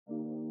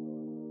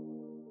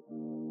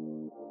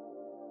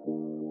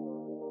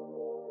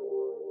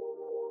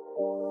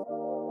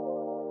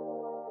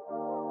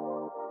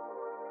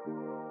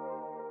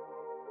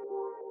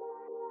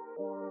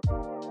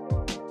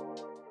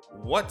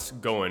What's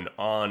going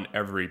on,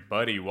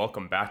 everybody?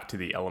 Welcome back to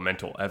the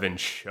Elemental Evan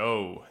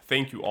Show.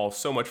 Thank you all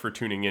so much for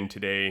tuning in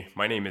today.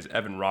 My name is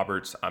Evan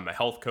Roberts. I'm a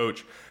health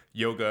coach,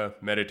 yoga,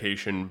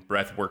 meditation,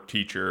 breathwork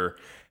teacher,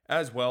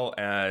 as well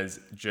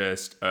as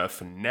just a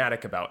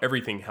fanatic about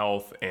everything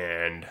health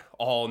and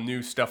all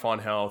new stuff on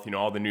health,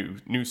 all the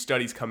new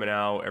studies coming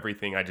out,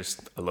 everything. I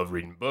love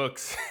reading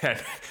books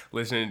and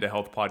listening to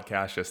health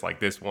podcasts just like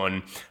this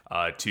one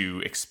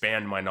to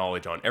expand my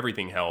knowledge on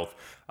everything health.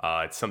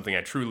 It's something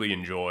I truly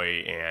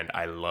enjoy and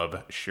I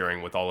love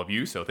sharing with all of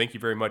you. So thank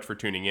you very much for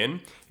tuning in.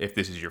 If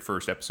this is your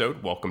first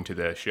episode, welcome to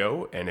the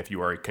show. And if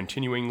you are a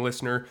continuing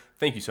listener,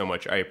 thank you so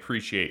much. I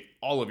appreciate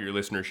all of your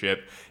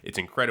listenership. It's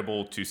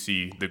incredible to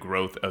see the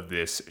growth of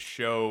this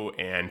show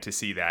and to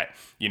see that,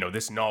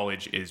 this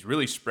knowledge is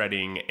really spreading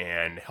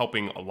and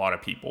helping a lot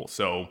of people.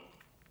 So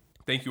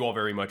thank you all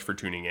very much for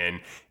tuning in.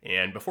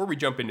 And before we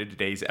jump into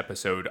today's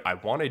episode, I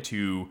wanted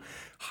to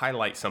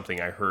highlight something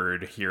I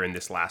heard here in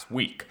this last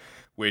week,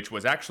 which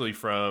was actually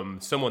from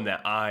someone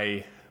that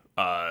I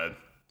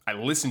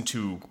listen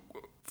to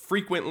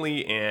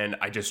frequently, and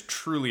I just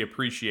truly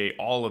appreciate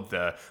all of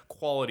the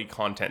quality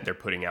content they're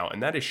putting out,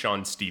 and that is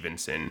Shawn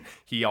Stevenson.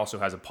 He also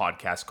has a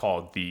podcast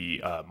called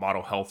The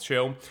Model Health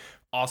Show.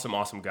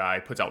 Awesome guy,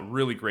 puts out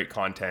really great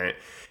content,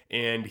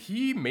 and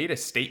he made a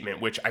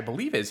statement, which I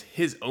believe is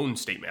his own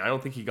statement. I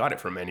don't think he got it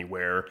from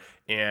anywhere,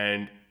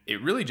 and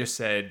it really just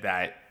said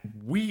that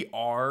we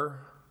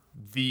are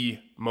the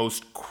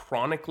most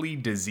chronically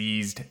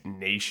diseased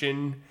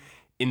nation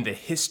in the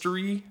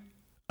history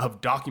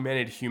of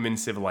documented human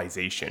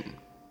civilization.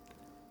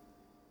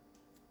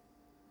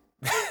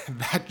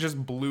 That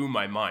just blew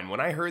my mind. When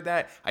I heard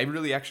that, I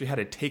really actually had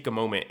to take a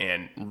moment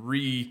and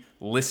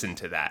re-listen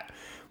to that.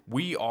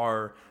 We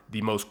are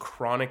the most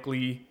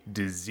chronically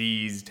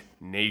diseased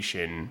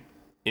nation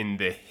in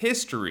the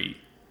history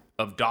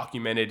of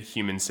documented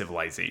human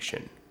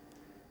civilization.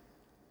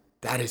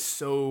 That is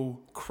so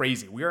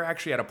crazy. We are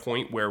actually at a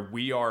point where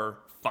we are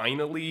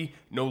finally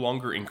no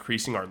longer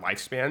increasing our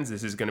lifespans.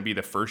 This is going to be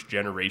the first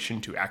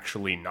generation to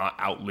actually not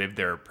outlive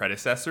their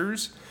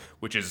predecessors,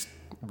 which is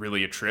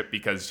really a trip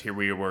because here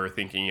we were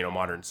thinking,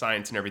 modern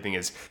science and everything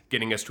is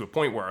getting us to a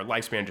point where our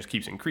lifespan just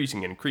keeps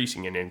increasing,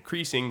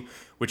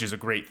 which is a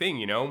great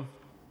thing,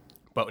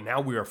 But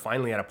now we are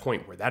finally at a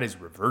point where that is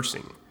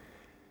reversing.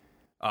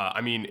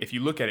 If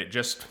you look at it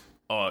just,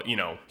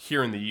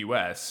 here in the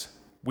U.S.,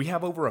 we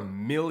have over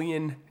 1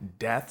 million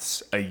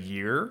deaths a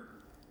year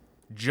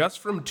just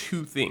from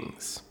two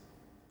things.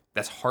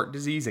 That's heart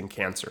disease and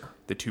cancer,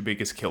 the two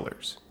biggest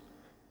killers.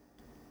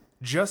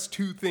 Just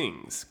two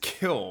things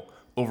kill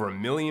over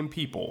 1 million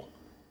people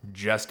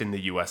just in the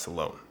US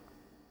alone.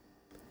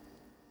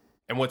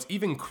 And what's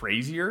even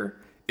crazier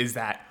is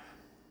that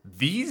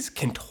these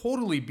can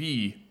totally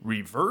be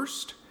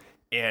reversed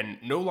and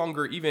no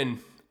longer even,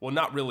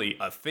 not really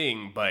a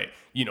thing, but,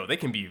 they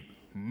can be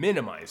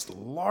minimized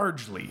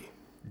largely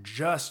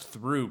just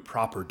through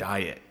proper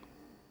diet.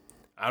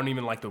 I don't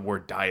even like the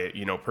word diet,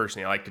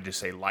 personally. I like to just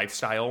say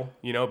lifestyle,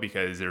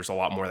 because there's a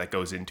lot more that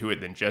goes into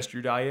it than just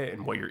your diet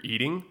and what you're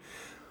eating.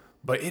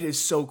 But it is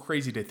so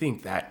crazy to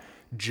think that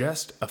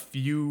just a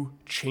few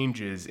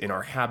changes in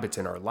our habits,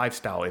 in our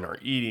lifestyle, in our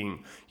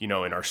eating, in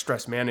our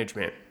stress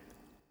management,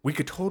 we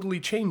could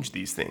totally change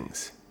these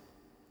things.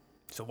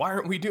 So why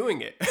aren't we doing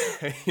it?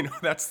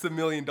 That's the $1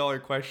 million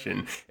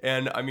question.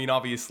 And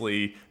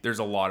obviously there's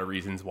a lot of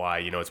reasons why,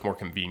 it's more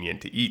convenient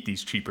to eat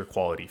these cheaper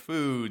quality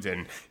foods.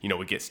 And,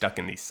 we get stuck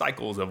in these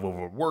cycles of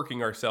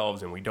overworking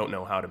ourselves and we don't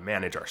know how to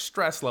manage our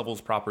stress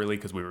levels properly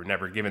because we were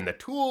never given the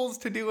tools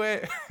to do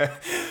it,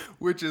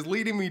 which is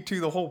leading me to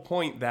the whole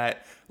point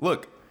that,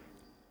 look,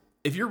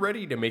 if you're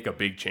ready to make a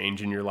big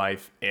change in your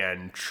life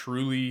and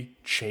truly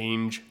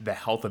change the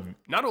health of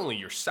not only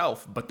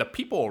yourself, but the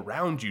people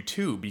around you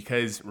too,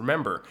 because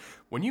remember,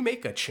 when you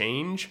make a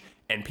change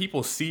and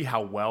people see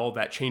how well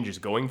that change is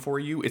going for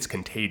you, it's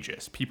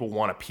contagious. People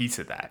want a piece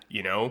of that,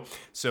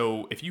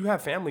 So if you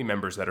have family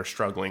members that are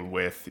struggling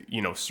with,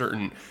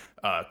 certain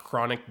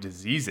chronic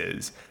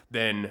diseases,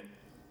 then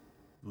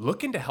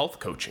look into health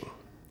coaching.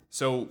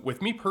 So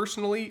with me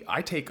personally,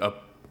 I take a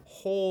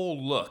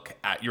whole look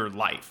at your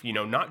life,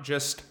 not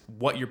just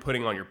what you're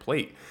putting on your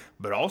plate,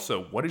 but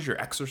also what does your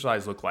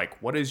exercise look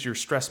like? What does your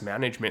stress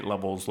management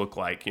levels look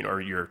like?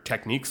 Or your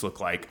techniques look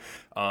like?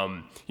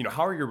 How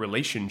are your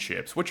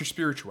relationships? What's your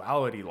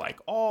spirituality like?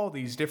 All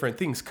these different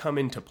things come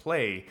into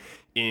play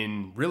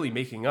in really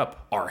making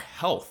up our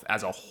health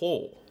as a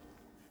whole.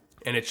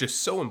 And it's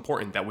just so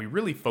important that we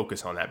really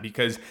focus on that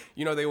because,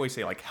 they always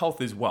say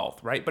health is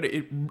wealth, right? But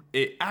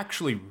it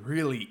actually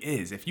really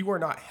is. If you are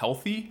not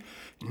healthy,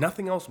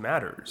 nothing else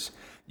matters.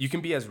 You can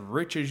be as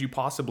rich as you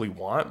possibly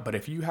want, but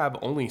if you have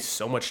only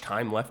so much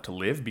time left to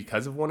live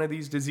because of one of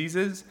these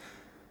diseases,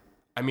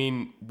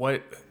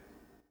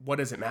 what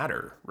does it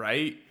matter,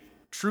 right?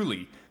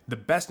 Truly, the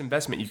best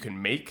investment you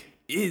can make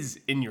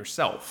is in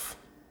yourself.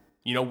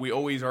 We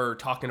always are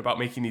talking about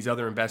making these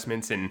other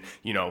investments in,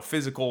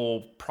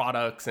 physical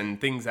products and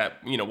things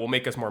that, will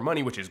make us more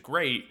money, which is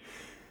great.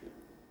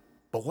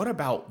 But what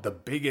about the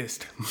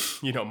biggest,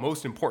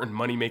 most important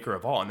moneymaker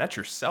of all? And that's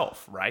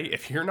yourself, right?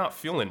 If you're not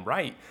feeling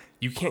right,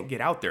 you can't get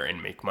out there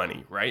and make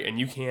money, right? And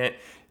you can't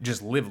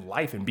just live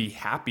life and be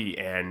happy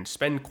and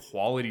spend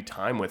quality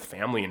time with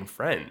family and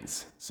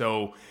friends.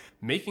 So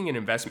making an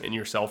investment in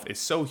yourself is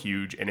so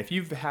huge. And if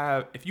you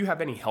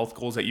have any health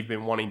goals that you've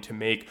been wanting to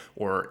make,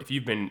 or if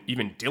you've been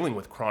even dealing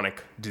with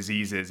chronic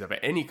diseases of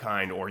any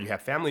kind, or you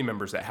have family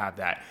members that have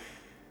that,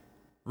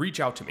 reach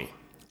out to me.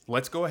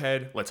 Let's go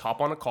ahead. Let's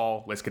hop on a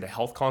call. Let's get a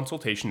health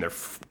consultation. They're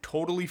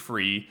totally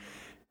free.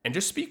 And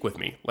just speak with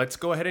me. Let's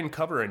go ahead and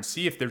cover and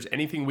see if there's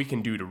anything we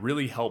can do to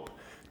really help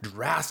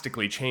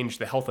drastically change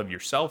the health of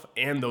yourself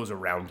and those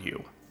around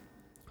you.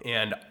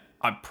 And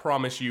I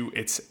promise you,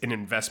 it's an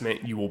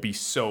investment you will be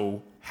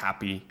so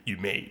happy you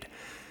made.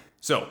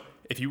 So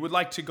if you would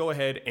like to go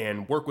ahead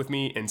and work with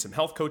me in some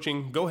health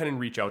coaching, go ahead and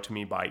reach out to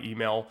me by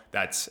email.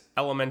 That's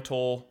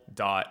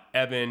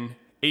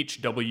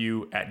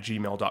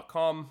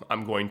elemental.evanhw@gmail.com.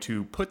 I'm going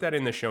to put that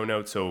in the show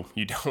notes so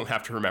you don't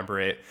have to remember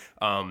it.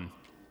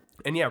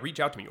 And yeah, reach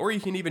out to me. Or you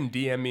can even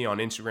DM me on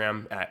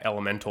Instagram at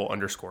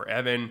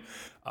elemental_Evan,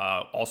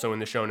 also in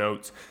the show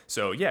notes.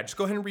 So yeah, just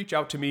go ahead and reach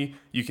out to me.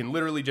 You can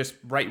literally just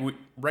write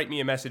me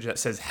a message that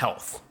says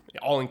health,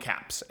 all in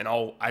caps, and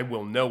I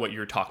will know what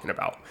you're talking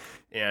about.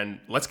 And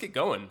let's get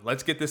going.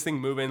 Let's get this thing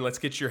moving. Let's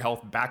get your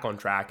health back on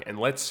track, and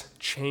let's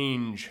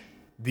change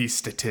these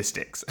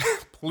statistics.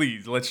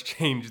 Please, let's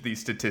change these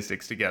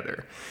statistics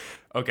together.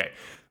 Okay.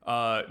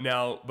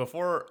 Now,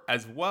 before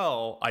as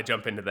well I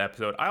jump into the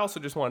episode, I also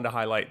just wanted to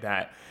highlight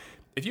that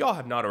if you all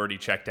have not already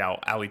checked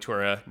out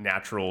Alitura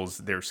Naturals,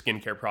 their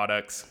skincare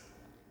products,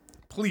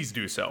 please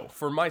do so.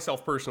 For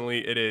myself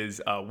personally, it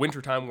is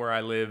wintertime where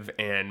I live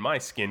and my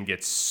skin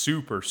gets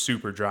super,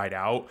 super dried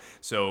out.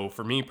 So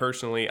for me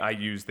personally, I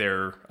use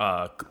their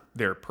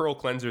Pearl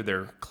Cleanser,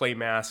 their clay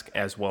mask,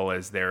 as well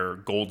as their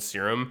gold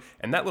serum.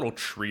 And that little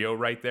trio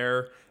right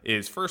there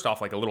is first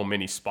off like a little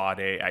mini spa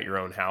day at your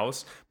own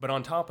house. But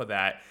on top of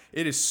that,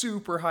 it is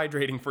super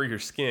hydrating for your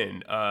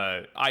skin.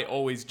 I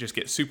always just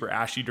get super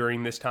ashy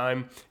during this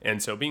time.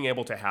 And so being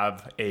able to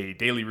have a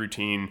daily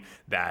routine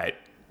that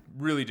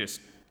really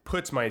just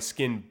puts my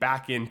skin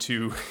back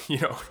into,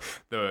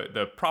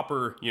 the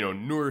proper,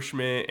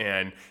 nourishment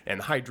and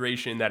the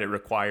hydration that it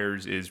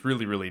requires is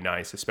really, really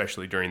nice,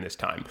 especially during this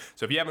time.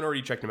 So if you haven't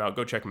already checked them out,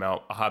 go check them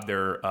out. I'll have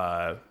their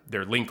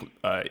link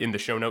in the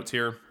show notes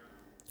here.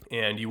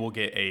 And you will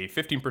get a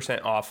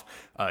 15% off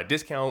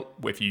discount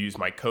if you use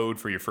my code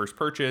for your first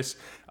purchase.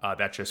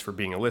 That's just for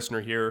being a listener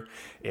here.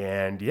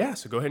 And yeah,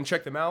 so go ahead and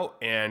check them out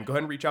and go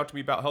ahead and reach out to me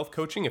about health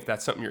coaching if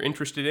that's something you're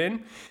interested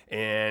in.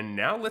 And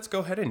now let's go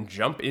ahead and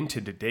jump into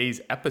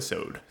today's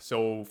episode.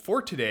 So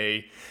for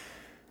today,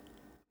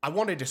 I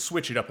wanted to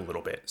switch it up a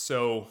little bit.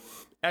 So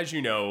as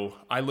you know,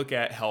 I look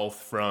at health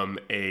from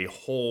a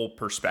whole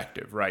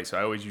perspective, right? So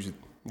I always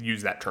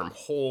use that term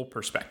whole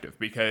perspective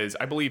because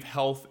I believe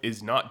health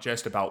is not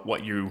just about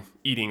what you're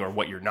eating or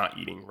what you're not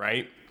eating,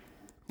 right?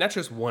 That's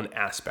just one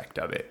aspect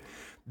of it.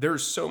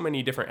 There's so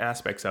many different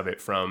aspects of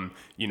it from,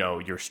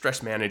 your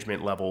stress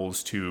management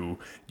levels to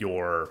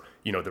your,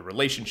 the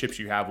relationships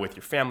you have with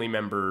your family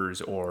members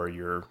or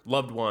your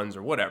loved ones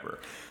or whatever.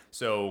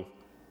 So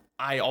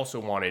I also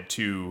wanted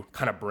to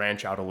kind of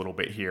branch out a little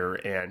bit here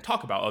and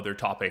talk about other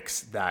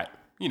topics that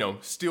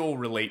still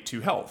relate to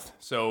health.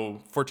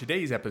 So for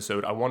today's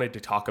episode, I wanted to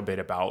talk a bit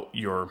about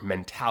your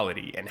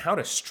mentality and how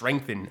to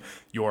strengthen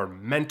your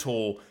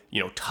mental,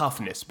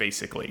 toughness,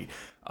 basically.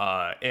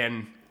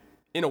 And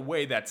in a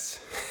way that's,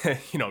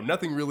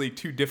 nothing really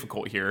too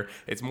difficult here.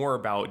 It's more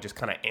about just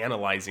kind of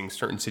analyzing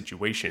certain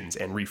situations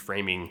and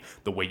reframing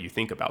the way you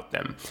think about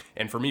them.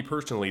 And for me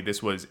personally,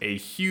 this was a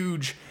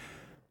huge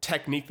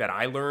technique that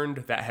I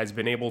learned that has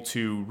been able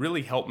to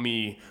really help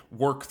me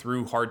work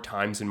through hard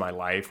times in my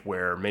life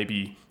where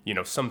maybe,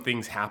 some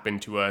things happen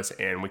to us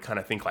and we kind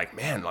of think like,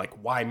 man, like,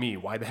 why me?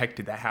 Why the heck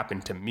did that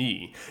happen to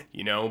me?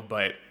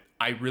 But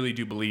I really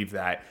do believe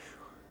that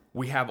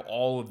we have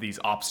all of these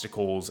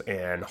obstacles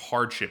and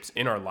hardships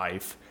in our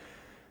life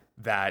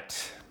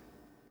that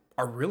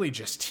are really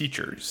just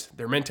teachers.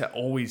 They're meant to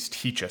always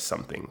teach us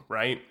something,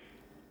 right?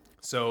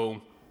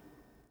 So,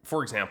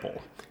 for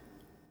example,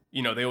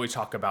 they always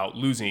talk about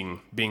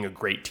losing being a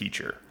great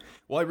teacher.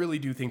 Well, I really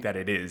do think that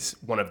it is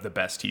one of the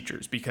best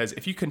teachers because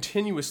if you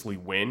continuously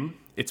win,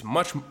 it's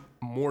much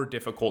more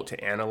difficult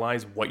to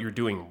analyze what you're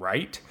doing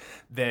right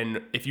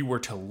than if you were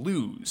to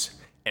lose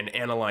and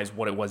analyze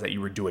what it was that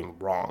you were doing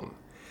wrong.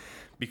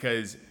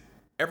 Because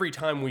every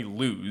time we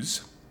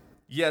lose,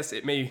 yes,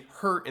 it may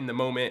hurt in the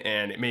moment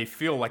and it may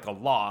feel like a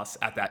loss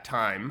at that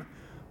time,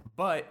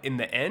 but in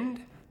the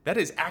end, that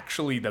is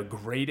actually the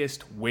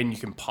greatest win you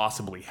can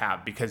possibly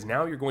have because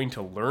now you're going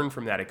to learn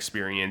from that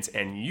experience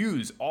and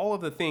use all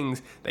of the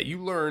things that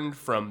you learned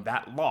from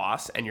that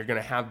loss, and you're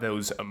going to have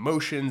those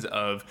emotions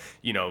of,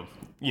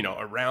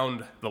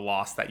 around the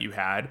loss that you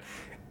had.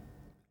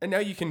 And now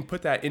you can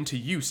put that into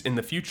use in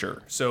the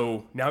future.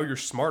 So now you're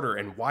smarter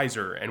and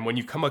wiser. And when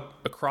you come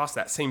across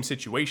that same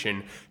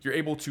situation, you're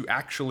able to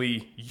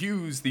actually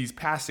use these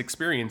past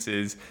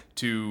experiences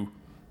to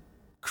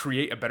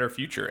create a better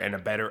future and a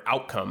better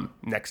outcome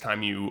the next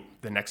time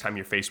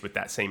you're faced with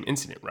that same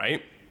incident,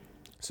 right?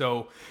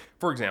 So,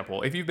 for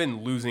example, if you've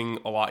been losing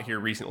a lot here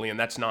recently, and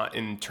that's not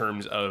in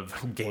terms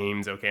of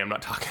games, okay, I'm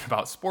not talking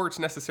about sports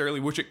necessarily,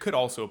 which it could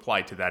also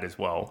apply to that as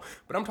well,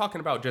 but I'm talking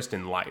about just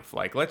in life.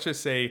 Like, let's just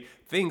say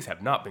things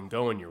have not been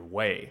going your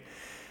way.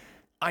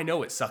 I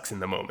know it sucks in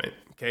the moment,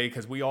 okay,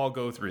 because we all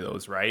go through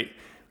those, right?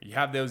 You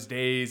have those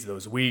days,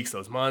 those weeks,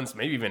 those months,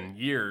 maybe even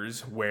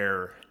years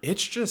where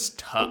it's just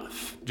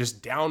tough,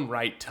 just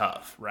downright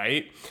tough,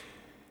 right?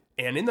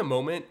 And in the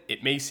moment,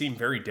 it may seem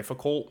very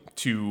difficult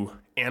to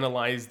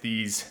analyze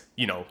these,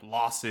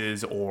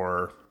 losses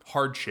or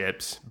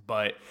hardships,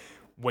 but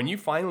when you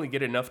finally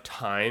get enough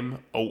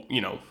time,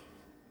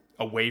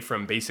 away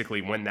from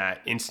basically when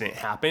that incident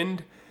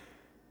happened,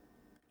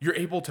 you're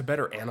able to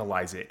better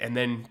analyze it and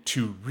then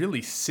to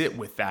really sit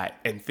with that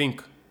and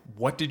think,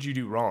 what did you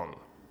do wrong?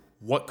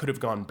 What could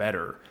have gone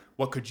better?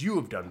 What could you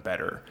have done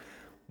better?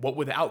 What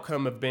would the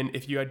outcome have been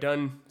if you had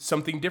done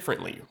something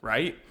differently,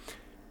 right?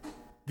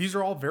 These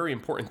are all very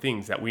important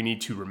things that we need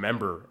to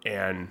remember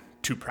and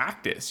to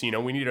practice. We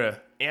need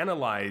to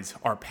analyze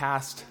our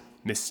past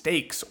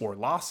mistakes or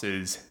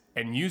losses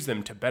and use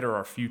them to better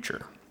our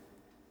future.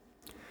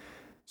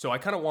 So I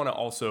kind of want to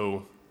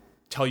also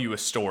tell you a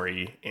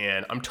story,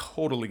 and I'm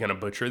totally going to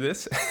butcher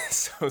this,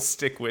 so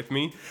stick with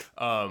me.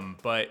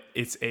 But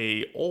it's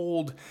a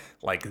old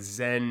like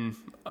Zen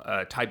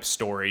type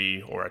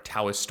story, or a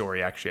Taoist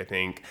story actually, I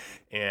think.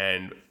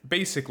 And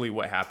basically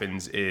what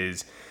happens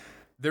is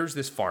there's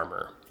this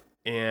farmer,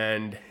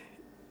 and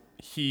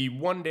he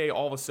one day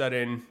all of a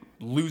sudden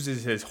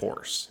loses his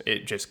horse.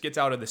 It just gets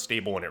out of the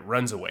stable and it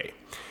runs away.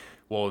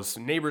 Well, his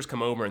neighbors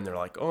come over and they're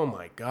like, "Oh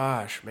my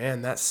gosh,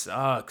 man, that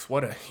sucks.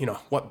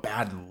 What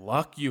bad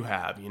luck you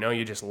have.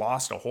 You just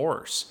lost a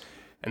horse."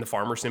 And the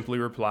farmer simply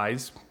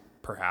replies,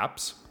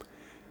 "Perhaps."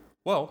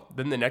 Well,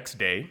 then the next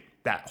day,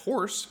 that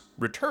horse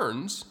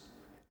returns,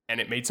 and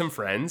it made some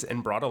friends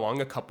and brought along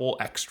a couple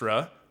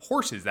extra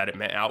horses that it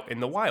met out in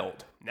the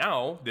wild.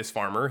 Now, this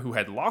farmer who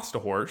had lost a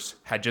horse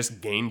had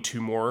just gained 2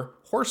 more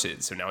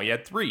horses. So now he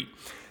had 3.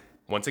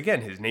 Once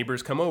again, his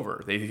neighbors come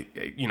over. They,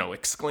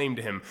 exclaim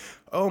to him,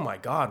 "Oh my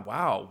God,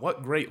 wow,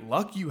 what great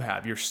luck you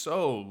have. You're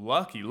so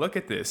lucky. Look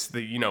at this.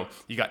 You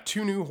got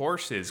 2 new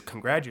horses.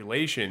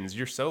 Congratulations.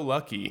 You're so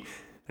lucky."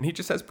 And he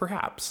just says,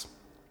 "Perhaps."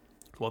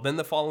 Well, then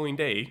the following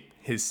day,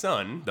 his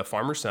son, the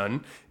farmer's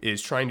son,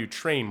 is trying to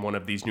train one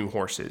of these new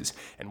horses.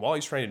 And while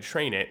he's trying to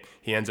train it,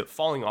 he ends up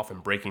falling off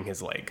and breaking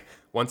his leg.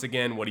 Once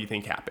again, what do you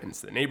think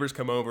happens? The neighbors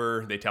come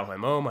over. They tell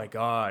him, "Oh my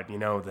God,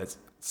 that's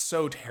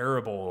so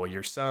terrible.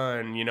 Your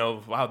son,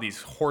 wow,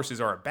 these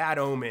horses are a bad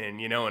omen,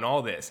 and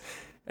all this."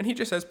 And he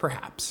just says,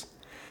 "Perhaps."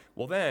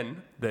 Well,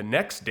 then the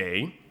next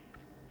day,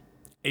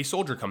 a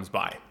soldier comes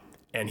by,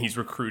 and he's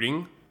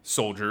recruiting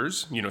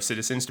soldiers,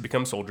 citizens to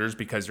become soldiers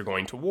because they're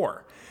going to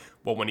war.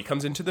 Well, when he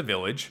comes into the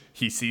village,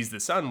 he sees the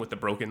son with the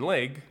broken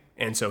leg,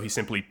 and so he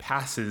simply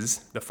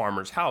passes the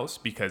farmer's house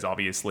because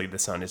obviously the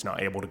son is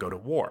not able to go to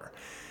war.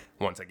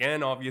 Once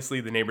again, obviously,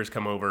 the neighbors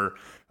come over.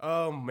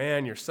 "Oh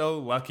man, you're so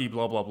lucky,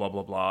 blah, blah, blah,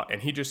 blah, blah."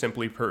 And he just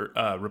simply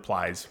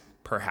replies,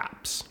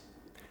 "Perhaps."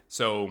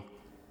 So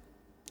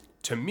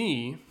to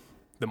me,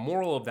 the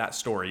moral of that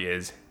story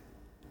is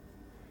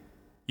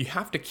you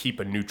have to keep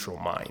a neutral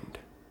mind.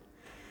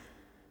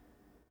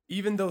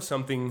 Even though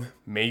something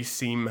may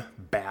seem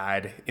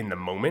bad in the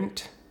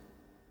moment,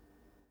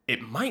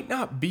 it might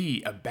not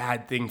be a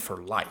bad thing for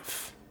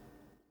life,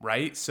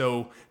 right?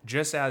 So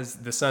just as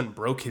the son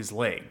broke his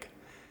leg,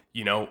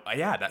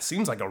 that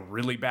seems like a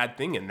really bad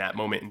thing in that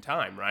moment in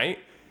time, right?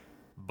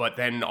 But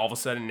then all of a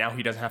sudden now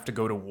he doesn't have to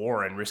go to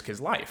war and risk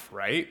his life,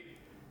 right?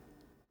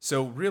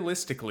 So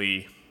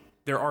realistically,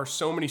 there are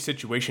so many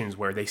situations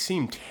where they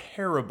seem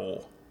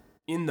terrible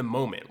in the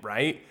moment,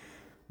 right?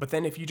 But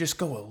then if you just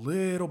go a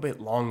little bit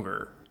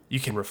longer,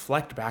 you can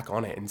reflect back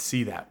on it and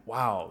see that,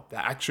 wow,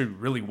 that actually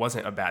really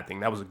wasn't a bad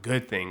thing. That was a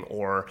good thing.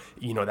 Or,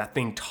 that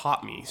thing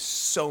taught me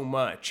so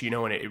much,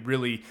 and it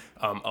really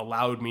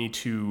allowed me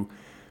to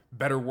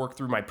better work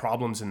through my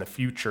problems in the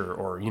future,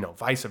 or,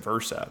 vice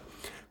versa.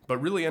 But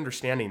really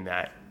understanding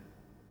that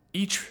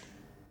each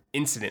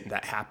incident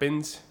that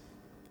happens,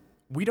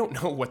 we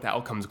don't know what the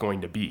outcome is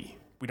going to be.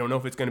 We don't know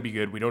if it's going to be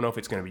good. We don't know if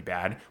it's going to be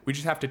bad. We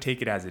just have to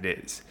take it as it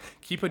is.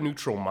 Keep a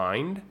neutral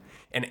mind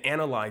and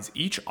analyze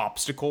each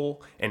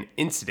obstacle and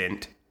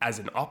incident as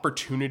an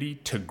opportunity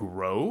to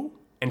grow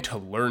and to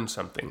learn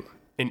something.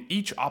 In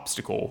each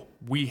obstacle,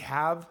 we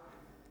have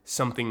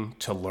something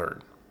to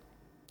learn.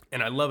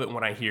 And I love it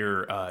when I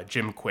hear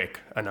Jim Quick,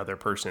 another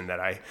person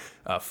that I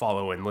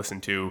follow and listen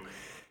to,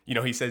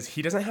 he says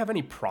he doesn't have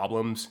any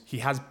problems. He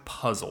has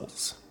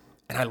puzzles.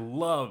 And I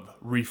love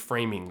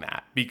reframing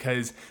that,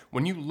 because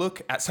when you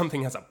look at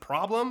something as a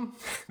problem,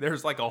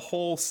 there's like a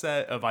whole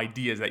set of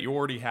ideas that you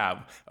already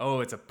have. Oh,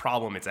 it's a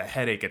problem, it's a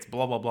headache, it's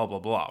blah, blah, blah, blah,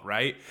 blah,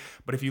 right?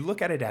 But if you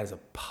look at it as a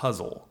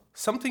puzzle,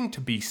 something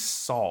to be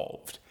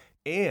solved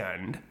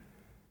and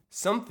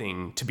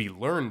something to be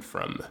learned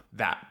from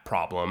that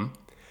problem,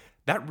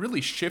 that really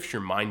shifts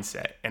your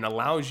mindset and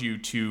allows you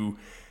to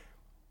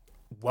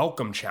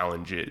welcome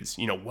challenges,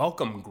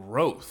 welcome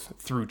growth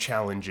through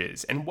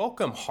challenges and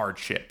welcome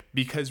hardship.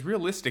 Because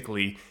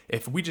realistically,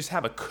 if we just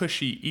have a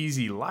cushy,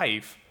 easy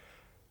life,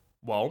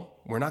 well,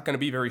 we're not going to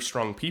be very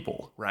strong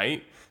people,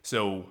 right?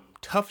 So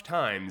tough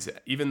times,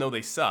 even though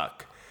they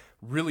suck,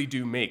 really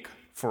do make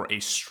for a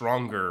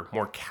stronger,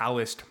 more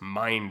calloused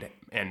mind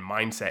and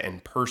mindset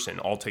and person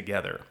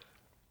altogether.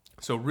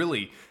 So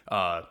really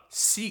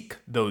seek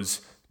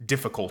those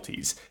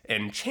difficulties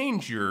and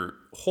change your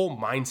whole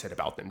mindset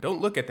about them. Don't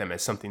look at them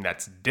as something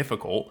that's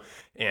difficult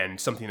and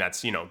something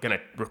that's, going to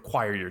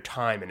require your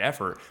time and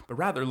effort, but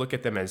rather look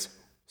at them as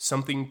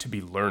something to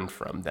be learned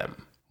from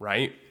them,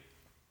 right?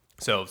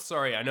 So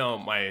sorry, I know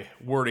my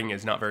wording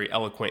is not very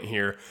eloquent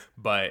here,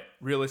 but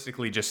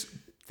realistically, just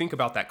think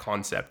about that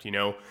concept.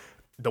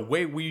 The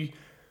way we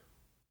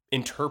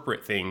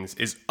interpret things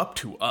is up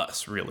to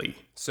us, really.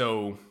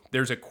 So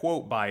there's a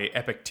quote by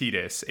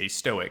Epictetus, a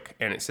Stoic,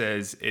 and it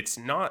says, "It's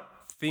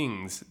not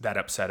things that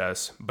upset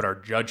us, but our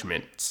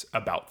judgments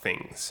about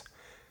things."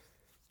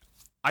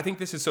 I think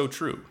this is so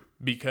true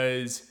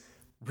because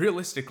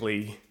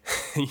realistically,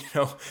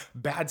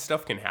 bad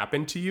stuff can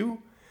happen to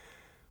you,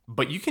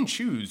 but you can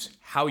choose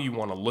how you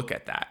want to look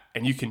at that,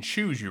 and you can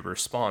choose your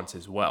response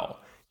as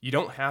well. You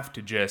don't have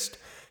to just,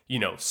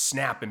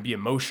 snap and be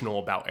emotional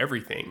about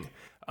everything.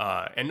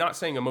 And not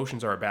saying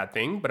emotions are a bad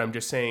thing, but I'm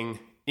just saying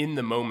in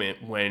the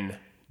moment when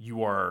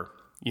you are,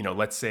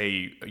 let's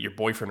say your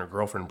boyfriend or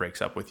girlfriend breaks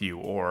up with you,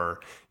 or,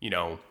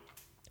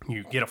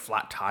 you get a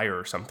flat tire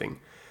or something,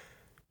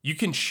 you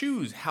can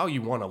choose how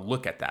you want to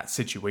look at that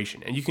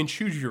situation, and you can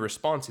choose your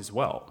response as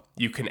well.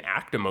 You can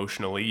act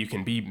emotionally, you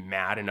can be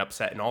mad and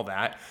upset and all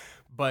that,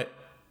 but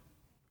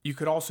you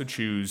could also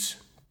choose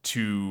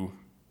to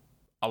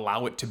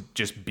allow it to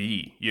just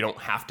be. You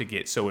don't have to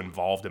get so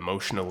involved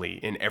emotionally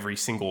in every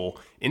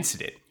single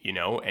incident,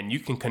 and you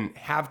can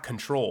have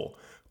control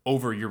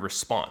over your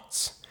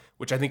response,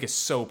 which I think is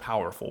so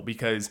powerful.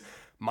 Because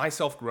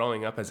myself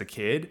growing up as a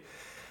kid,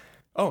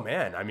 oh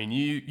man, I mean,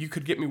 you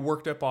could get me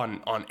worked up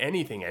on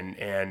anything,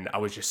 and I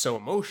was just so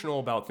emotional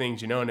about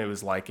things, and it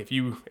was like, if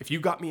you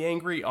got me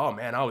angry, oh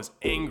man, I was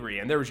angry,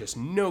 and there was just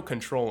no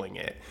controlling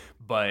it.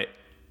 But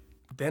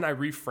then I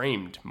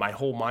reframed my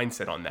whole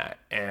mindset on that,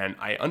 and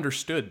I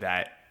understood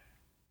that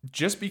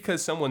just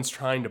because someone's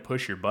trying to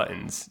push your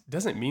buttons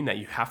doesn't mean that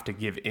you have to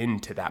give in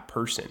to that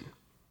person.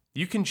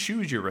 You can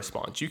choose your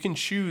response. You can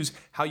choose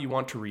how you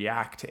want to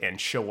react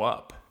and show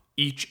up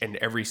each and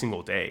every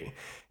single day.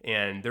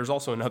 And there's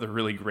also another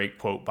really great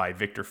quote by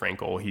Viktor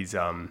Frankl. He's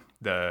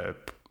the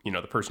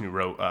person who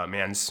wrote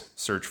Man's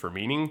Search for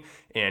Meaning,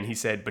 and he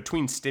said,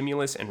 "Between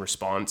stimulus and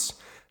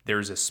response,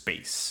 there's a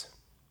space.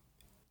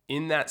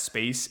 In that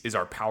space is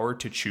our power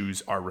to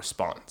choose our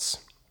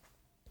response."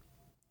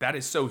 That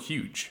is so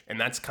huge. And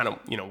that's kind of,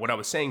 what I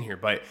was saying here,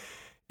 but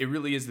it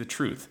really is the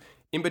truth.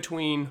 In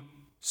between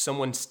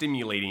someone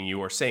stimulating you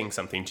or saying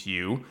something to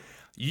you,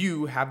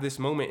 you have this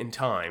moment in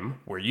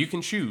time where you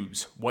can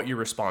choose what your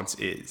response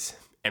is.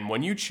 And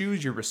when you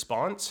choose your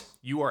response,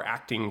 you are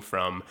acting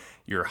from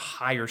your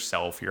higher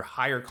self, your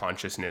higher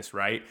consciousness,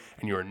 right?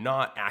 And you're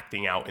not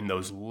acting out in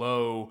those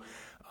low,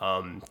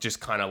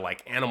 just kind of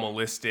like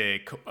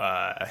animalistic,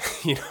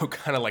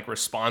 kind of like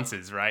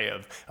responses, right?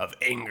 Of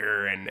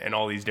anger and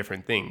all these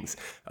different things,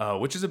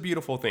 which is a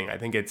beautiful thing. I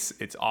think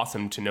it's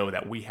awesome to know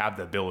that we have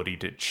the ability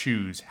to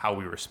choose how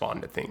we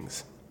respond to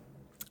things.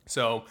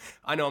 So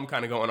I know I'm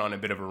kind of going on a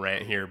bit of a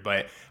rant here,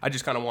 but I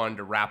just kind of wanted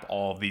to wrap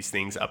all of these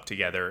things up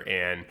together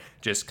and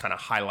just kind of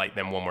highlight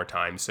them one more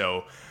time.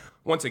 So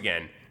once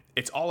again,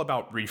 it's all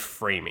about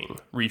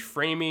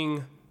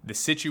reframing the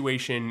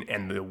situation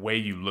and the way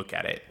you look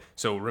at it.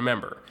 So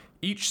remember,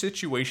 each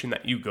situation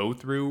that you go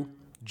through,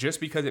 just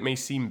because it may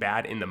seem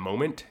bad in the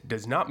moment,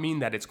 does not mean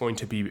that it's going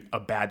to be a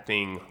bad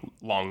thing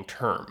long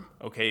term.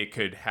 Okay, it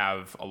could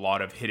have a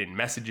lot of hidden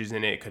messages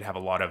in it. It could have a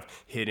lot of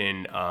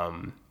hidden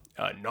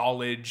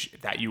knowledge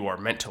that you are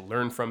meant to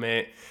learn from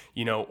it,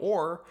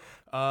 or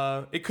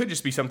it could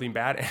just be something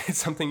bad and it's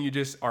something you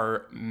just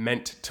are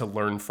meant to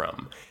learn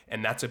from.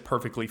 And that's a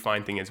perfectly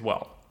fine thing as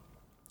well.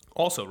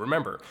 Also,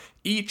 remember,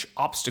 each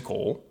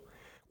obstacle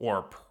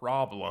or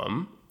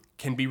problem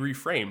can be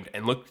reframed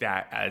and looked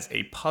at as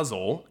a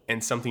puzzle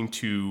and something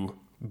to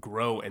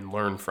grow and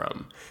learn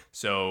from.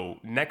 So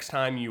next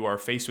time you are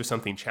faced with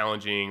something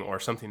challenging or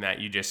something that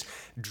you just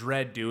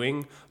dread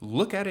doing,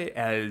 look at it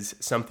as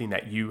something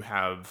that you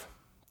have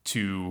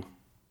to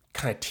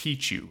kind of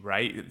teach you,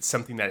 right? It's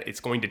something that it's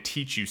going to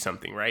teach you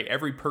something, right?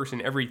 Every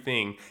person,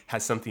 everything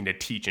has something to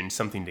teach and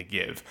something to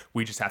give.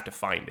 We just have to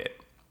find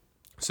it.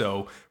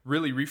 So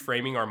really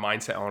reframing our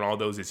mindset on all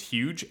those is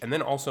huge. And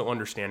then also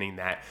understanding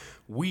that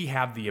we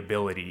have the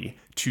ability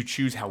to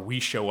choose how we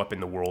show up in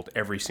the world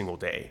every single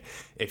day.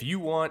 If you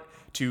want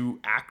to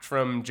act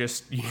from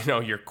just,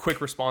 your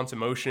quick response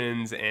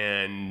emotions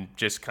and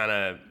just kind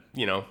of,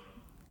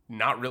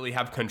 not really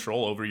have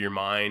control over your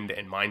mind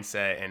and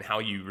mindset and how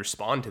you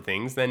respond to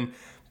things, then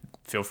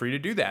feel free to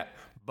do that.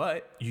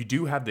 But you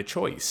do have the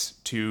choice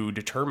to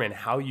determine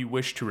how you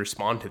wish to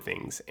respond to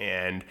things.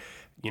 And,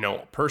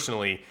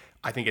 personally,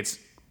 I think it's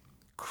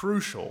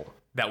crucial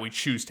that we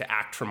choose to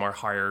act from our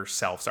higher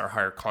selves, our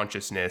higher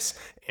consciousness,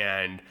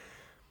 and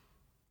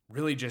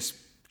really just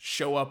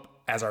show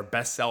up as our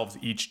best selves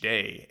each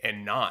day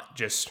and not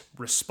just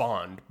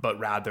respond, but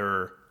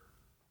rather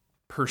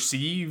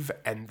perceive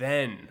and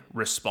then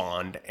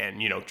respond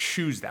and,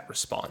 choose that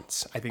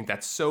response. I think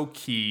that's so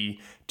key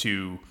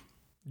to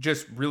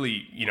just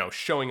really,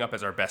 showing up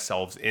as our best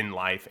selves in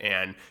life.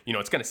 And,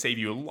 it's going to save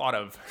you a lot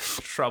of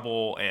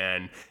trouble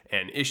and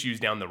issues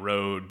down the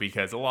road,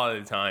 because a lot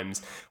of the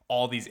times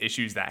all these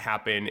issues that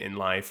happen in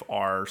life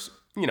are,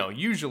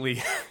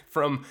 usually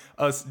from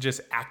us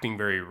just acting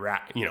very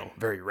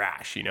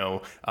rash,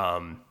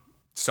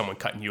 someone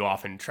cutting you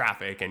off in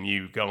traffic and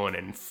you going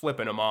and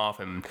flipping them off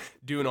and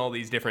doing all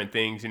these different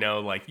things,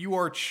 like you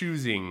are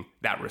choosing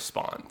that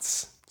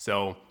response.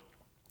 So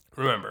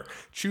remember,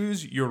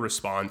 choose your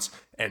response,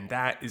 and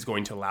that is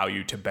going to allow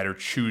you to better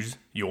choose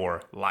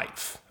your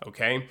life,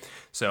 okay?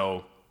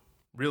 So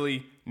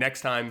really,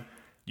 next time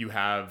you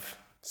have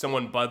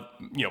someone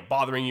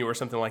bothering you or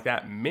something like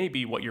that,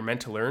 maybe what you're meant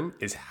to learn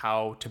is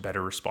how to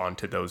better respond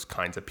to those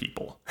kinds of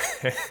people.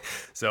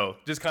 So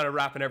just kind of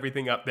wrapping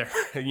everything up there,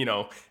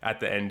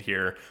 at the end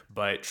here.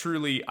 But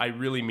truly, I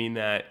really mean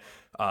that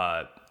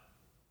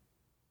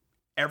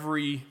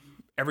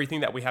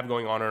everything that we have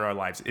going on in our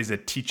lives is a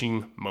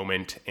teaching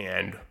moment.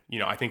 And,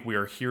 I think we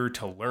are here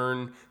to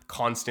learn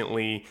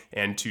constantly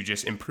and to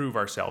just improve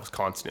ourselves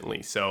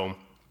constantly. So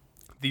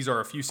these are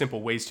a few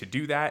simple ways to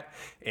do that.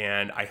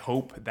 And I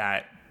hope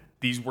that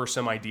these were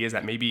some ideas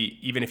that maybe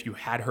even if you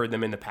had heard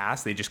them in the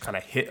past, they just kind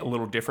of hit a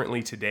little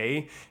differently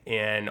today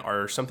and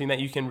are something that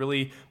you can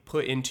really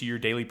put into your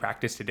daily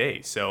practice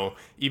today. So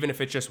even if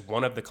it's just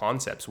one of the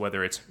concepts,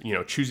 whether it's,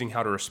 choosing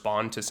how to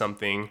respond to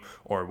something,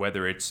 or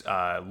whether it's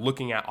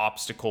looking at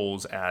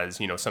obstacles as,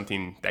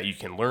 something that you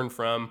can learn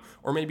from,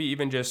 or maybe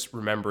even just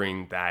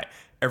remembering that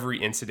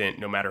every incident,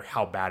 no matter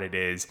how bad it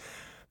is,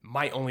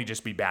 might only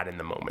just be bad in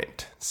the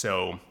moment.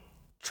 So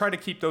try to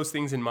keep those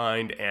things in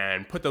mind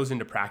and put those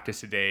into practice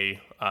today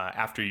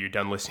after you're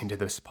done listening to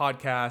this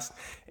podcast.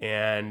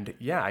 And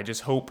yeah, I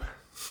just hope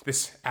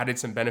this added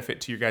some benefit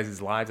to your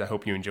guys' lives. I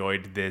hope you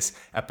enjoyed this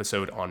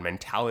episode on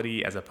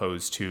mentality as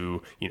opposed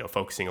to,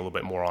 focusing a little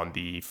bit more on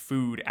the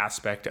food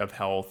aspect of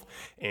health.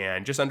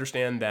 And just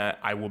understand that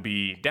I will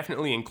be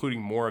definitely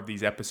including more of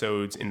these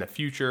episodes in the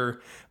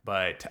future,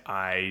 but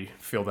I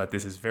feel that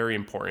this is very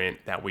important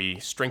that we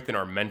strengthen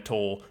our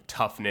mental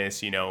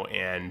toughness,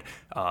 and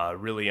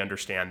really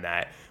understand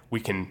that we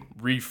can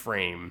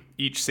reframe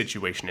each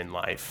situation in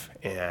life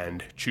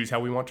and choose how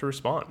we want to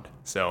respond.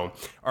 So,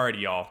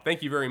 alrighty, y'all.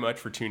 Thank you very much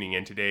for tuning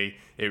in today.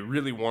 It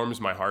really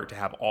warms my heart to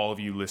have all of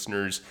you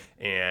listeners.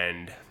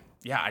 And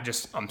yeah,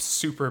 I'm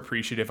super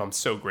appreciative. I'm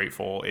so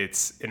grateful.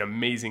 It's an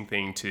amazing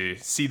thing to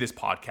see this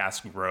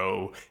podcast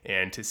grow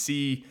and to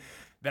see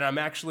that I'm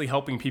actually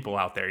helping people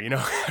out there.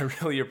 I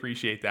really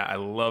appreciate that. I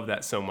love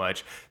that so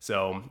much.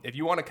 So if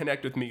you want to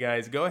connect with me,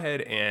 guys, go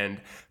ahead and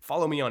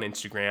follow me on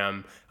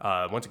Instagram.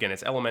 Once again,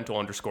 it's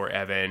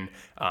elemental_Evan.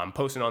 I'm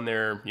posting on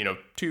there,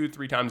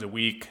 2-3 times a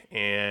week.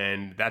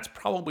 And that's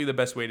probably the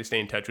best way to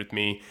stay in touch with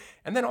me.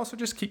 And then also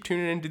just keep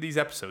tuning into these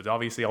episodes.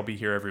 Obviously, I'll be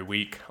here every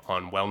week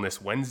on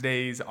Wellness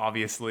Wednesdays,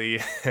 obviously.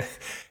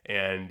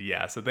 And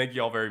yeah, so thank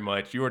you all very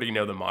much. You already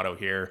know the motto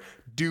here.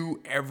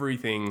 Do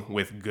everything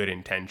with good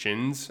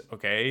intentions,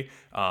 okay?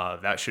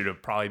 That should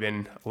have probably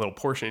been a little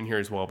portion in here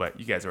as well, but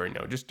you guys already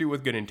know. Just do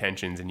with good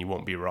intentions and you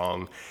won't be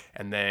wrong.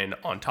 And then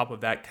on top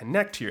of that,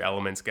 connect to your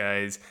elements,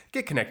 guys.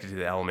 Get connected to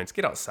the elements.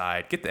 Get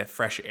outside. Get that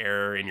fresh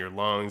air in your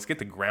lungs. Get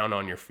the ground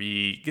on your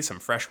feet. Get some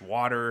fresh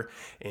water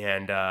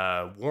and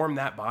warm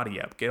that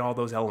body up. Get all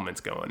those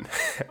elements going.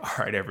 All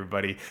right,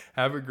 everybody.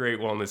 Have a great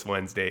Wellness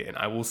Wednesday, and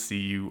I will see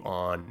you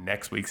on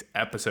next week's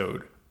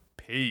episode.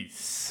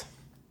 Peace.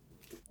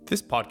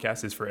 This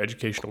podcast is for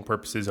educational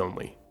purposes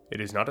only. It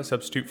is not a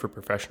substitute for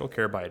professional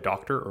care by a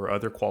doctor or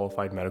other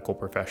qualified medical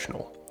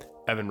professional.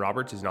 Evan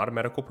Roberts is not a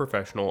medical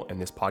professional,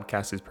 and this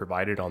podcast is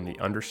provided on the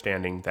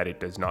understanding that it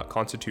does not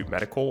constitute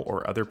medical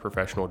or other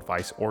professional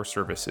advice or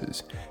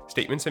services.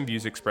 Statements and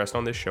views expressed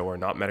on this show are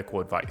not medical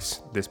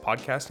advice. This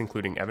podcast,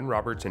 including Evan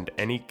Roberts and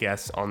any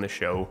guests on the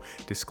show,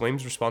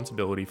 disclaims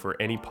responsibility for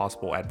any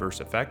possible adverse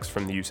effects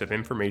from the use of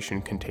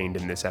information contained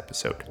in this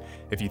episode.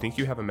 If you think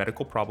you have a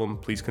medical problem,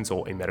 please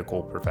consult a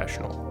medical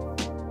professional.